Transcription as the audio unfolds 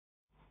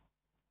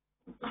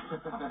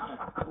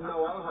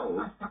No, I'll hold.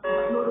 Not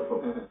a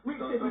problem.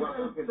 Richard,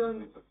 you've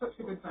done such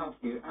a good job.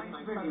 Thank you. And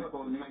it's really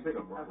important.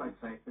 As I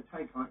say, it's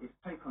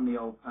take on the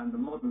old perm, the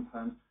modern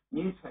perm,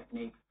 new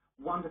techniques,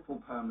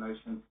 wonderful perm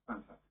lotions,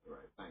 fantastic.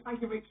 Right, thanks.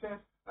 Thank you, Richard.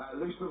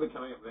 Loose River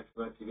coming up next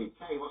on TV.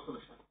 Kay, what's on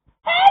the show?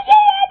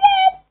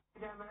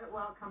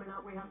 Well, coming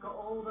up, we have got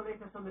all the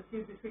latest on the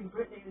feud between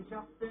Britney and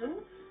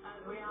Justin.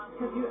 And we ask,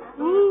 have you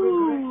ever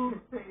regretted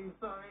saying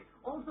sorry?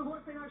 Also,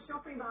 what's in our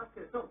shopping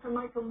baskets? Dr.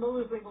 Michael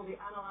Mosley will be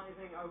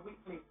analysing our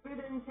weekly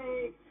food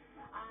intake.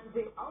 And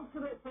the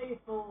ultimate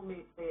faithful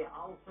meets the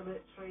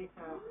ultimate traitor.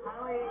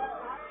 Harry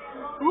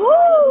and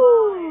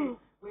Molly.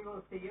 We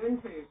will see you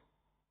in 2.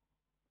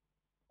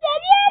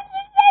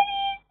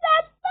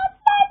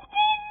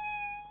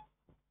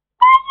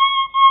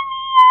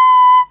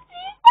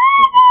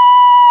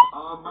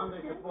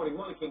 Monday this morning,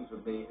 Molly Kings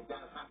with the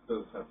Dan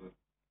Hatfield Total.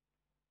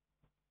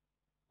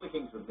 Molly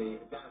Kings with the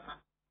Dan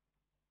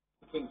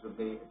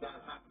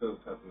Hatfield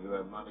Total. You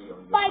earn money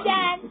on your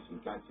money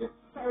fishing gadgets.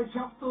 Sarah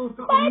Jostle's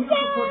got a miracle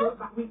product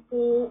that we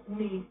all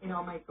need in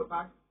our makeup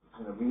bag.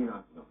 And a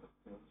reunited after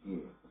 30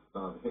 years. The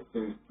star of the hit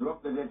series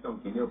Drop the Dead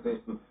Donkey, Neil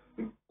Pearson.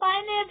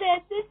 My name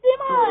is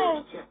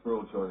Simon. Jeff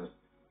will join us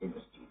in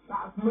the studio.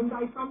 That's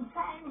Monday from